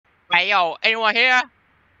Hey yo, anyone here?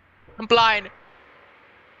 I'm blind.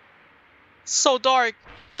 So dark.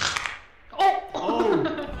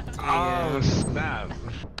 Oh snap.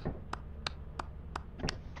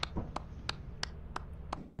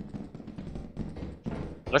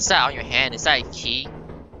 What's that on your hand? Is that a key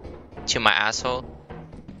to my asshole?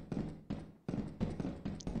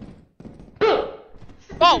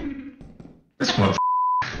 Whoa! This one.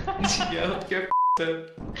 Yo, you're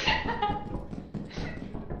up.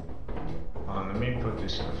 Let me put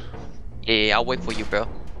this stuff. Yeah, I'll wait for you, bro.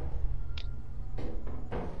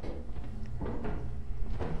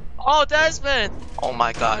 Oh, Desmond! Oh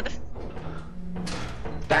my god.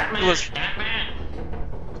 Batman! It was...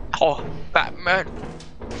 Oh, Batman!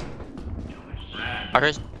 I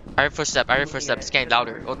heard footsteps. I heard footsteps. It's getting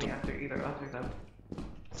louder. Oh,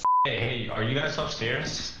 Hey, are you guys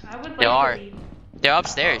upstairs? I would like they are. to leave. They're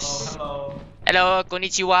upstairs. Hello. Hello,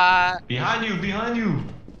 konnichiwa. Behind you, behind you!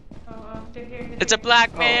 They're here. It's a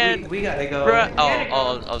black man. We gotta go. Bruh. gotta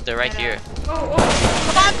go. Oh, they're right here. Oh.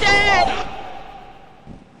 Come on, dead!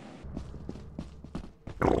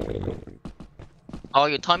 Oh,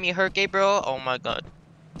 your tummy hurt, Gabriel? Oh my god.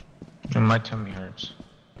 And my tummy hurts.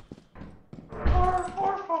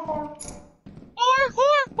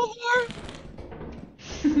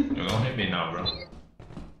 Yo, don't hit me now, bro.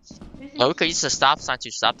 Oh, we could use the stop sign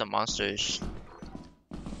to stop the monsters.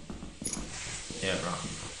 Yeah, bro.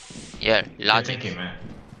 Yeah, logic. Thank you, man.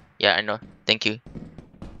 Yeah, I know. Thank you.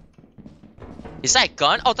 Is that a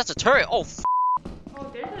gun? Oh, that's a turret. Oh, f Oh,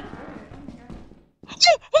 there's a turret.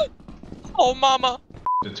 Oh my god. oh, mama.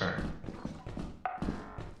 The turn.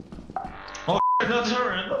 Oh, no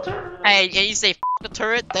turn, no turn. Hey, and you say f the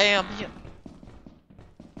turret? Damn.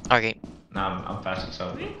 Okay. Nah, I'm fast as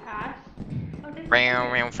hell. Did we pass? Oh, this is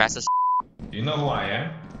Round, fast as. Do you know who I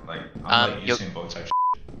am? Like, I'm like you're- using both types.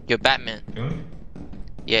 You're Batman. Really?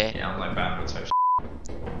 Yeah. Yeah, I'm like Batman type.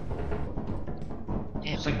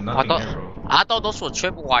 Damn. It's like I nothing thought, here, bro. I thought those were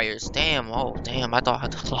trip wires. Damn. Oh, damn. I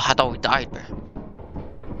thought we died, bro.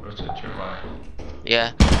 Where's the trip wire?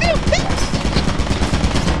 Yeah.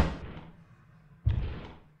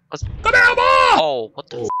 What's... Oh, what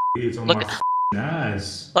the? It's on Look my at-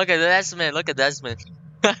 ass. Look at Desmond. Look at Desmond.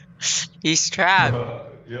 He's trapped.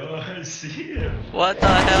 Yo, I see him. What the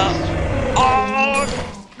hell?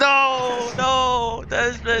 Oh no,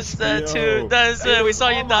 Desmond's dead too. Desmond, we saw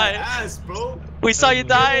you die. Ass, bro. We saw you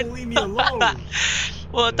die. Leave me alone.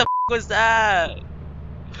 What the f was that?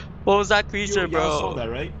 What was that creature, Y'all saw bro? that,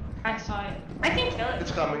 right? I saw it. I can kill it.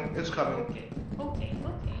 It's coming. It's coming. Okay.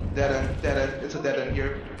 Dead end. Dead end. It's a dead end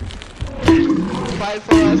here. Fight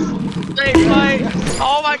for us. Hey, fight!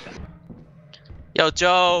 Oh my god. Yo,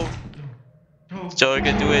 Joe. Joe, you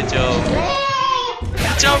can do it, Joe.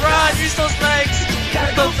 Joe, run! Use those legs!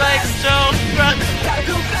 Use those legs, Joe! Run!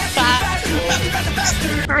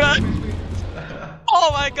 Run! Oh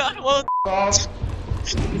my god, well,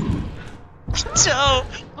 Joe!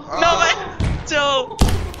 No way! Joe!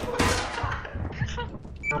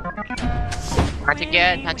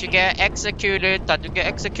 Time to get executed! Time to get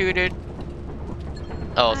executed!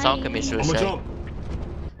 Oh, sound commissioner I'm gonna said, jump.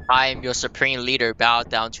 I am your supreme leader, bow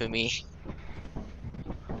down to me.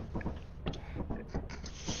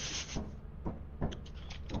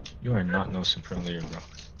 You are not no supreme leader, bro.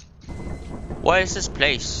 What is this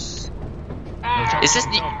place? Is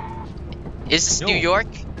this New York?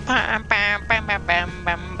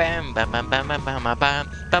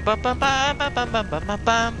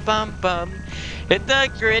 Hit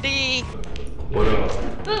the gritty. What up?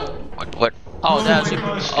 What? Oh, that's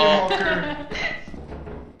oh.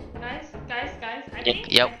 Guys, I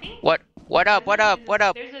think. Yep. I think What up? What up? What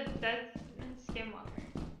up? There's a dead skinwalker.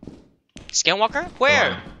 Skinwalker?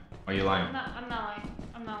 Where? Are you lying? I'm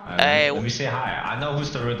not lying. Hey, let me say hi. I know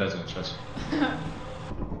who's the real Desmond, trust me.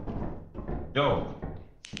 Yo.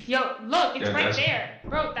 Yo, look, it's Yeah, right that's- there.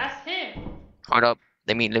 Bro, that's him. Hold up.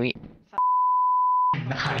 Let me. Nah,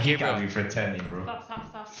 he gotta be pretending, bro.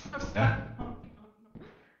 Stop. Yeah.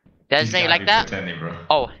 That's He's name gotta like be that? Pretending, bro.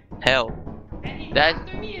 Oh, hell. And he's That-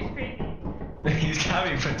 after me is crazy. He's gotta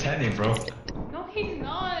be pretending, bro. No, he's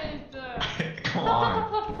not. Come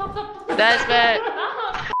on. That's bad.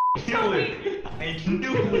 Stop. I knew it.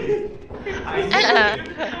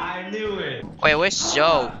 I knew it. Wait, where's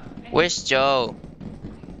Joe? Where's Joe?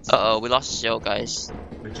 Uh-oh, we lost Joe, guys.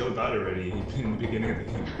 But Joe died already in the beginning of the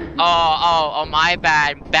game. Oh, my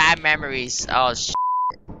bad. Bad memories. Oh, sh.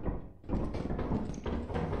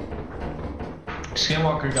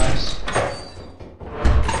 Skinwalker, guys.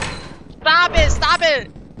 Stop it!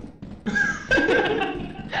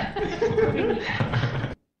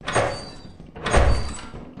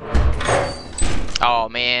 Oh,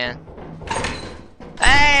 man.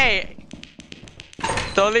 Hey!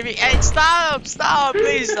 Don't leave me. Hey, stop! Stop,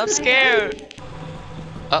 please. I'm scared.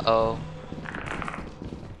 Uh-oh.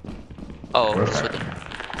 Oh, We're it's with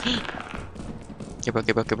fine. him.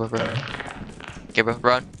 Okay, bro,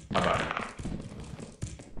 run. How about?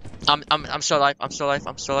 I'm still alive. I'm still alive.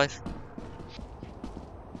 I'm still alive.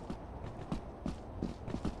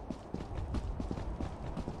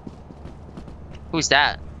 Who's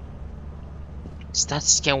that? Is that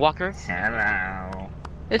Skinwalker? Hello.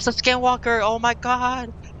 It's a Skinwalker! Oh my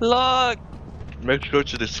god! Look! Make sure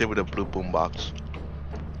to disable the blue boombox.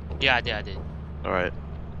 Yeah, I did. Alright.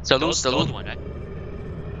 So lose the one, right?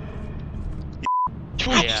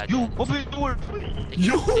 Yeah, Yo, open the door!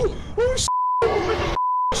 Yo! Oh sh!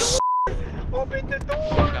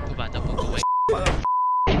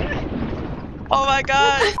 Oh my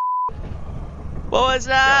god! What was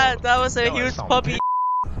that? That was a yo, huge it's on puppy.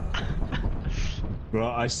 Bro,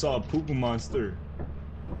 I saw a poo monster.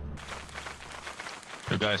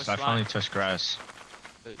 Yo guys, I finally touched grass.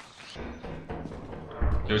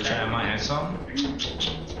 Yo, Chad, am I handsome?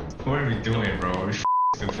 What are we doing, bro? Are we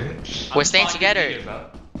stupid? We're staying together.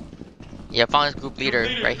 Yeah, found his group leader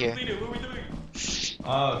right here.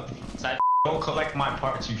 Don't collect my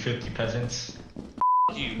parts, you 50 peasants.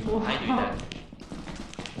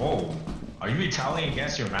 Whoa, are you Italian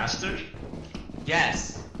against your master?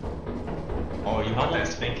 Yes. Oh, you want that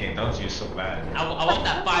spanking, don't you? So bad. I want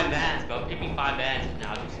that 5 bands, bro. Give me 5 bands and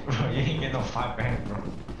I'll just... Bro, you ain't get no 5 bands, bro.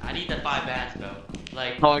 I need the 5 bands, bro.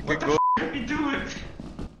 Like... Oh, What the f are we doing?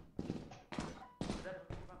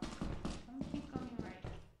 Keep going right.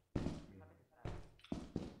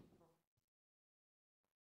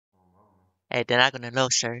 Hey, they're not gonna know,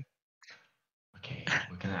 sir. Okay,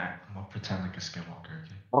 we're gonna act. I'm gonna pretend like a skinwalker,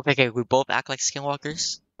 okay? Okay, we both act like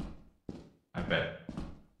Skinwalkers. I bet.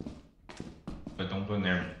 But don't go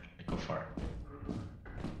near me. Like, go far.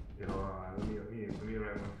 Yo, let me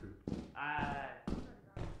write one too.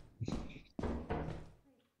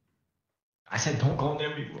 I said don't go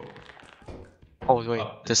near me, bro. Oh wait,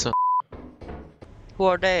 this one. Who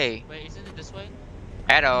are they? Wait, isn't it this way?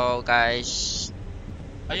 Hello, guys.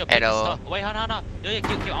 Oh, yo, Hello. wait, hold on. Yo,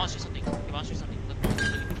 keep on shoot something. Keep on shoot something. Look.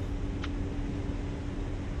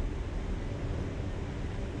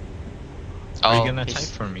 Are you Oh, gonna type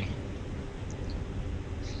he's- for me?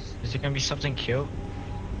 Is it gonna be something cute?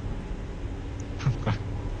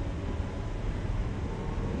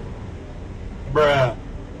 Bruh.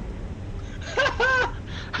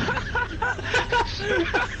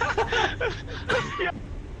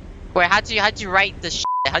 Wait, how'd you write the shit?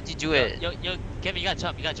 How'd you do it? Yo, Kevin, you gotta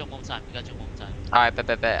jump one more time. Alright,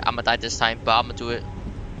 bet. I'm gonna die this time, but I'm gonna do it.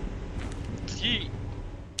 Gee.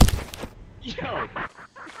 Yo.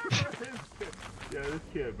 Yeah, this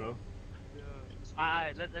kid, bro.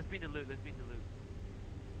 Alright, let's be in the loop.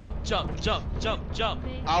 Jump.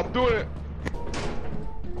 I'll do it!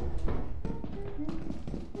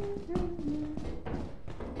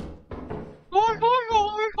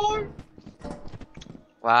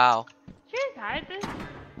 Wow. Should I hide this?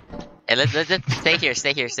 Hey, let's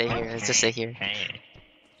stay here. Let's just stay here.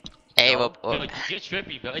 Hey, Yo, well, you're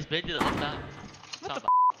trippy, bro. It's been to the last time.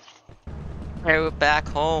 hey, we're back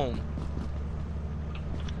home.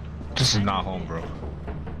 This is not home, bro.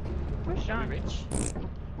 Where's Are Sean? we rich?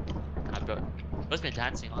 Bro's been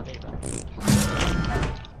dancing all day, bro.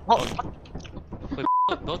 Oh, Wait,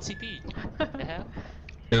 both CP. What the hell?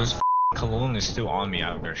 This cologne is still on me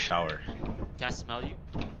after a shower. Can I smell you?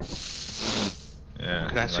 Yeah.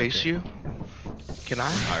 Can I chase you? Can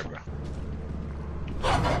I? Alright, bro.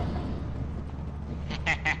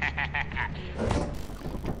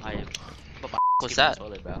 I am. what's that?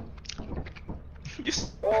 Toilet, bro.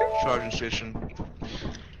 Charging station.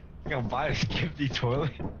 You gonna buy a skimpy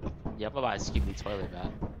toilet? Yeah, I'm about to skip the toilet,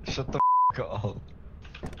 bro. Shut the up.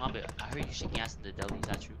 Mom, but I heard you shaking ass in the deli. Is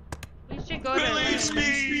that true? We should go to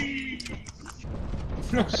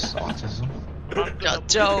Autism.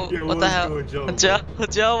 Joe, Yeah, what the let's hell? go, Joe.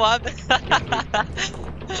 Joe, what?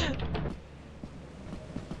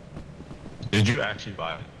 Did you actually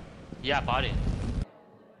buy it? Yeah, I bought it.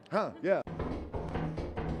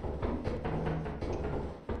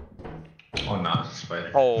 Oh, nah,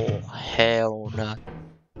 spider. Oh, hell no.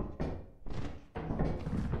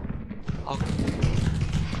 Oh,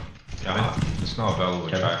 Yeah, it's not available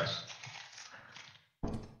with tracks.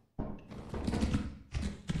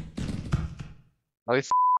 are we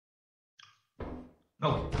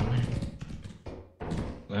No, come here.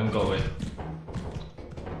 Let him go away.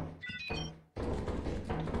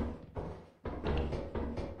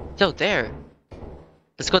 Yo, there.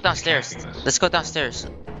 Let's go downstairs. camping us. Let's go downstairs.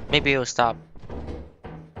 Maybe it'll stop.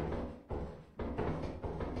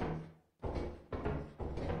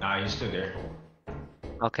 Nah, he's still there.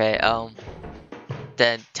 Okay,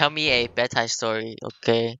 then tell me a bedtime story,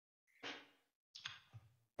 okay?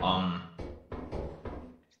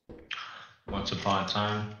 Once upon a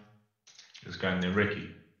time, this guy named Ricky.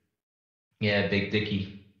 Yeah, Big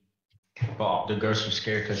Dicky. But all the girls were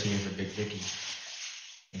scared because he was a Big Dicky.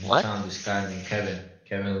 And he What? found this guy named Kevin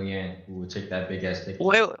Leanne, who would take that big ass dick.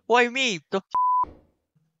 Wait, what do you mean?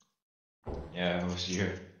 Yeah, it was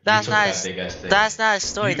you. That's You took not that big ass dick. That's not a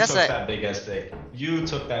story. You That's took a that big ass dick. You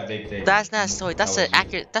took that big dick. that's not a story. That's That a was you.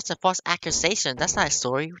 accurate. That's a false accusation. That's not a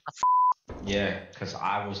story. What the Yeah, because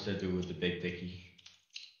I was the dude with the big dicky.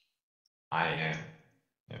 I am.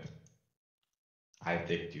 Yeah. I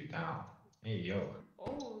dicked you down. Hey, yo.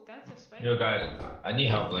 Oh, that's a spider. Yo, guys, I need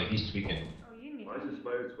help. Like, he's tweaking. Oh, you need Why is the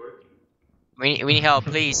spider twerking? we need help,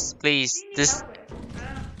 please, please. You need This help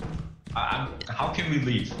with. I don't know. How can we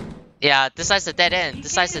leave? yeah, this side's a dead end. You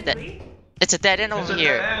This can't side's a just dead. leave? It's a dead end It's over a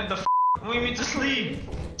here. dead end. The what do you mean just leave?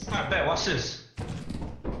 I bet. Watch this.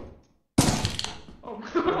 Oh my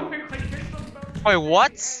god, you're so dumb. Wait,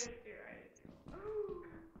 what?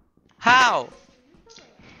 How?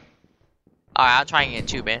 Alright, I'll try again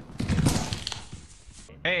too, man.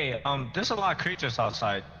 Hey, there's a lot of creatures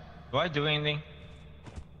outside. Do I do anything?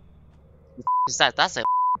 Is that's a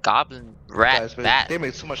goblin rat Guys, but bat. they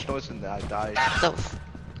made so much noise and I died. The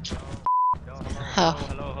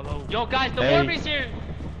Hello, hello. Yo, guys, the warp is here.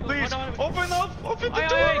 Please, Hold on. open up! Open the Aye,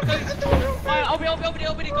 door! aye, aye,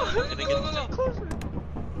 open it, go.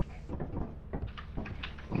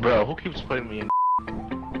 Bro, who keeps putting me in?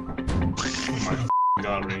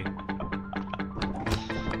 Gallery.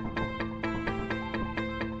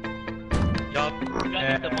 Yo, we gotta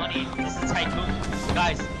get the money. This is tycoon.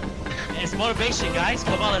 Guys, it's motivation, guys.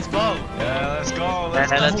 Come on, let's go. Yeah, let's go.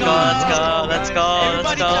 Let's go, let's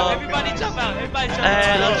go. Everybody jump out. Everybody jump out.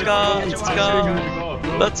 Hey, let's go.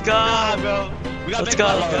 Let's go. bro. We gotta Let's make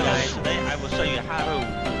go. money, guys. Today I will show you how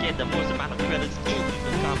to get the most amount of credits in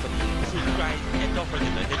the company. Subscribe and don't forget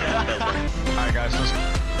to hit that bell. Alright, guys, let's.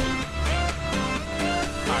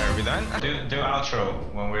 Alright, are we done? Do outro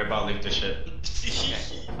when we're about to leave the ship.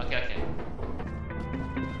 Okay.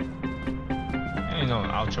 Ain't no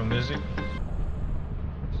outro music.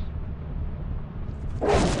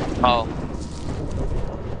 Oh.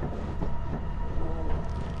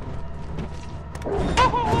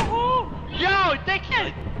 Yo, they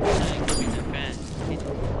can't.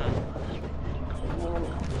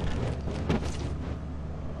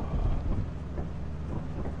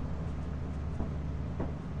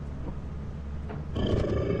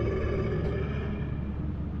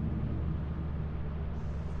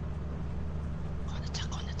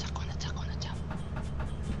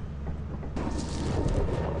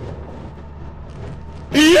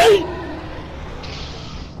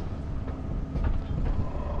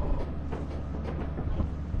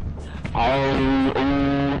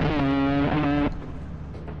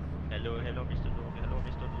 Hello, Mr. Dog. Hello,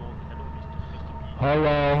 Mr. Dog.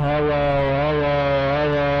 Hello,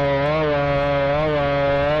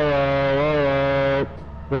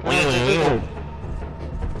 Mr. B.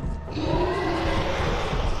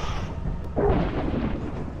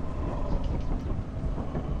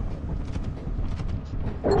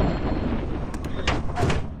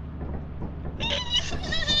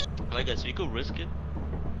 I guess we could risk it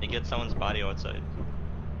and get someone's body outside.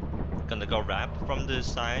 Gonna go wrap from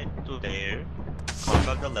this side to there, climb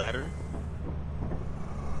up the ladder.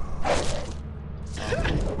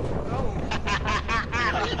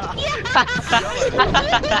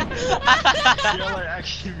 Y'all are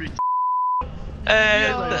actually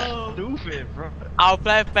stupid, bro. Our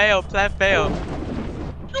plan fail,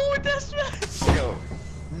 Yo,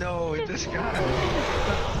 no, this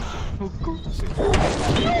guy.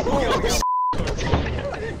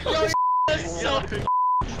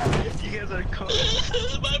 You guys are cold.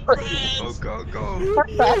 Go.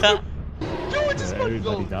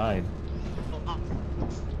 Everybody died.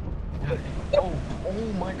 Oh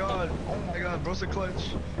my god, bro's a clutch.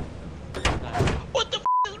 What the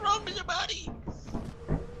is wrong with your body?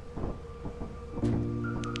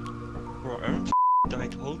 Bro, I'm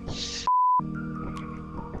died. Holy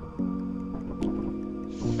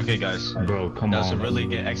Okay, guys. Bro, come Doesn't on. really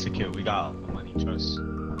get executed. We got all the money, trust.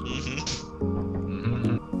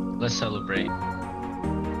 Let's celebrate.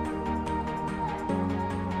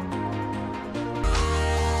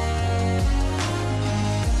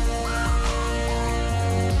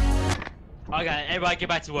 Okay, everybody get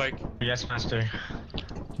back to work. Yes, master.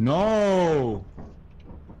 No!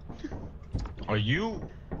 Are you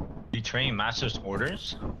betraying master's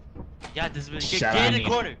orders? Yeah, this is Shut get in up. the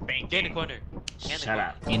corner. Spanking. Get in the corner. Shut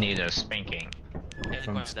up. You need a spanking.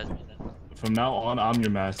 From now on, I'm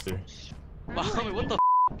your master. Wow, what the?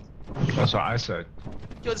 That's what I said.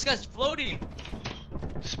 Yo, this guy's floating.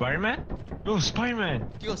 Spider-Man? Yo, Spider-Man!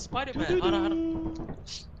 Yo, Spider-Man. Hold on.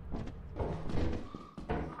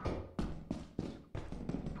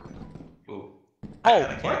 Ooh. Oh,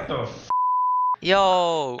 What the f?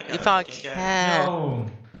 yo, I you got found a a cat. cat. No.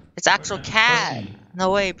 It's actual cat. Pussy.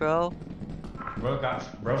 No way, bro.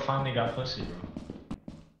 Bro finally got pussy, bro.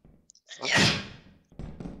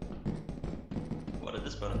 What is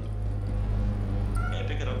this button? Can I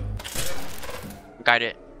pick it up? Got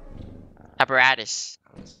it. Apparatus.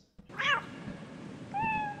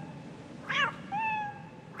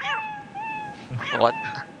 What?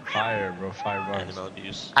 Fire, bro. 5 bars. Animal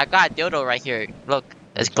abuse. I got a dildo right here. Look,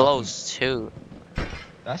 it glows too.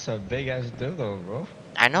 That's a big ass dildo, bro.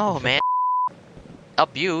 I know, man.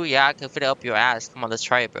 Up you, yeah, I can fit it up your ass. Come on, let's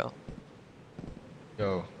try it, bro.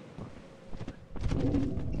 Yo.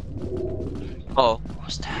 Oh,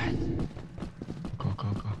 what's that? Go.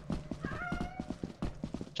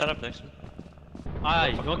 Shut up, Dexter.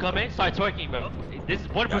 Alright, you wanna come in? Start twerking, bro. This is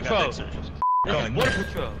border Yeah, I got patrol. Dexter. This is border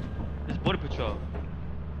patrol. This is border patrol.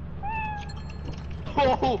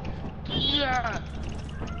 Oh, yeah.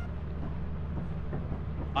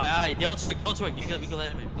 Alright, yo, don't twerk. We can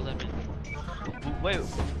let him in. Wait,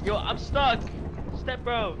 yo, I'm stuck. Step,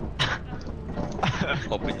 bro.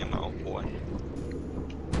 Open your mouth, boy.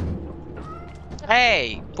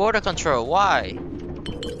 Hey, border control. Why?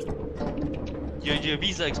 Your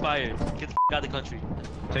visa expired. Get the out of the country.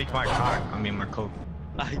 Take my cock. I mean my coke.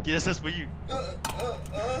 I guess that's for you.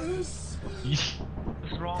 What's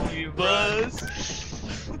wrong with you, Buzz.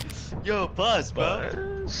 Yo, Buzz, bro.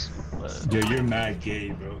 Yo, you're mad gay,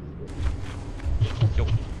 bro.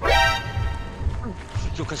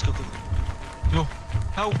 Yo, guys, go. Yo,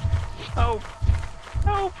 help!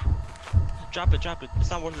 Drop it. It's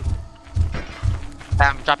not worth it.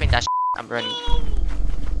 I'm dropping that. I'm running.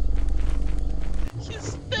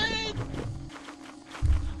 He's dead.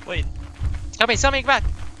 Wait. Coming back.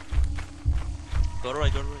 Go to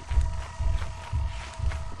right.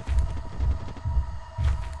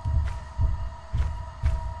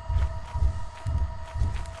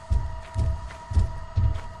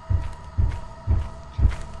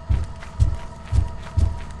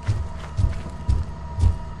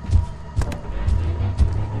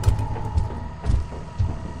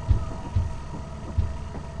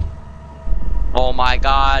 Oh my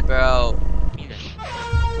god, bro.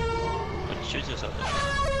 Shoot yourself.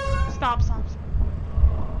 Stop.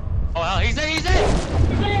 Oh, hell, he's in!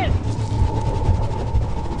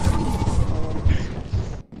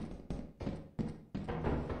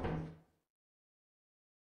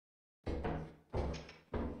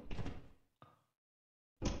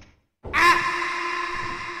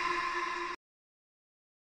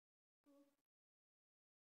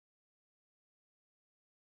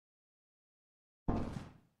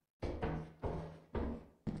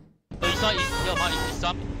 Yo, Marty, you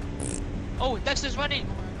stop. Oh, Dexter's running.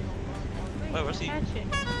 Wait, where's he? Catch it.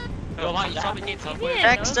 Yo, Marty, you saw me Yeah, somewhere. no,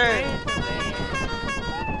 Dexter. there is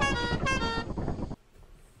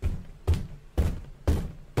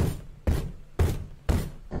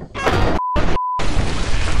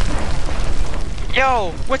a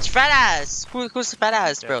Yo, which fat ass? Who's fat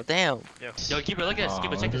ass, bro? Damn. Yo, keep it, look at this.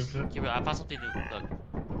 Keep it, check this. Keep it, I found something new. Look.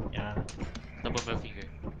 Yeah. Double middle finger.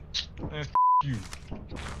 You.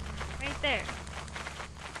 right there.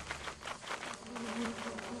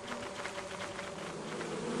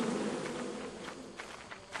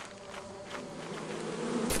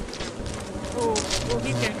 Oh,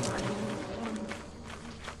 he's getting one.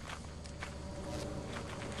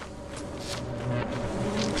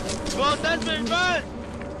 Go, Desmond, run!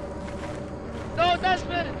 Go,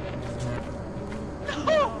 Desmond!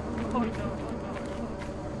 Oh no.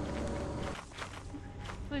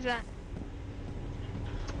 Who's that?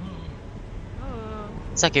 Oh.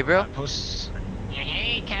 It's okay, bro. Post.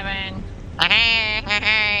 Hey, Kevin.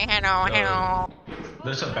 Hey, hello.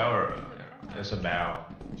 There's a bell. There's a bell.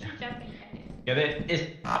 Get it? It's.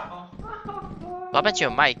 What about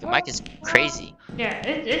your mic? Your mic is crazy. Yeah,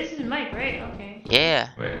 it's his mic, right? Okay. Yeah,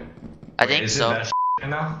 Wait. I think is so. It that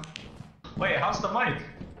now? Wait, how's the mic?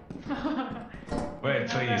 Wait,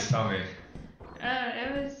 please tell me.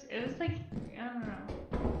 It was like, I don't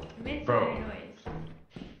know. It made some Bro. weird noise.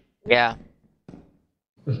 Yeah.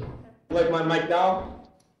 You like my mic now?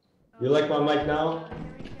 You like my mic now?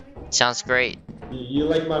 Sounds great. You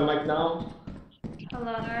like my mic now?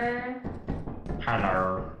 Hello.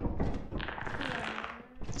 Hello.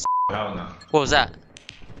 Hell no. What was that?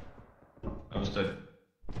 That was the.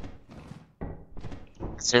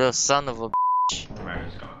 It's a little son of a bitch.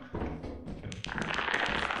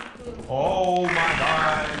 Oh my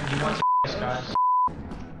god. You want this, guys?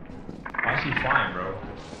 Why is he flying, bro?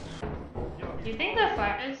 Do you think the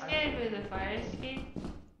fire escape is a fire escape?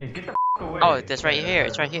 Hey, get the away. Oh, that's right here.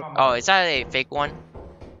 It's right here. Oh, is that a fake one?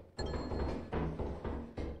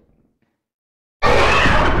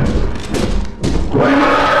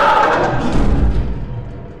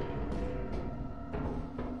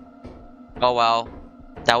 Oh well,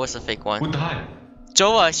 that was a fake one. Who died?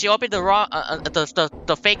 Joa, she opened the wrong,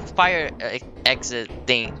 the fake fire exit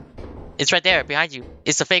thing. It's right there behind you.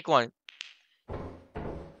 It's the fake one.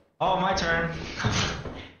 Oh, my turn.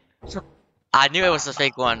 I knew it was a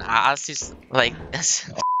fake one. I was just like, that's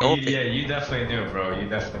open. Yeah, you definitely knew, bro. You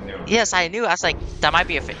definitely knew. Yes, I knew. I was like, that might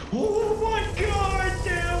be a fake. Oh my god,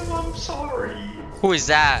 damn! I'm sorry. Who is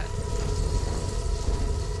that?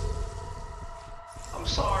 I'm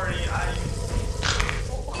sorry.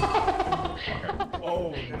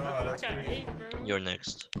 Oh, no, that's Hey, bro. You're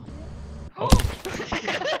next.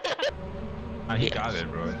 He got it,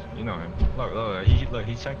 bro. You know him. Look,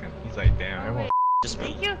 he's second. He's like, damn, everyone. Just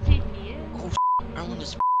Think me. you'll take me in? Everyone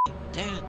is dead.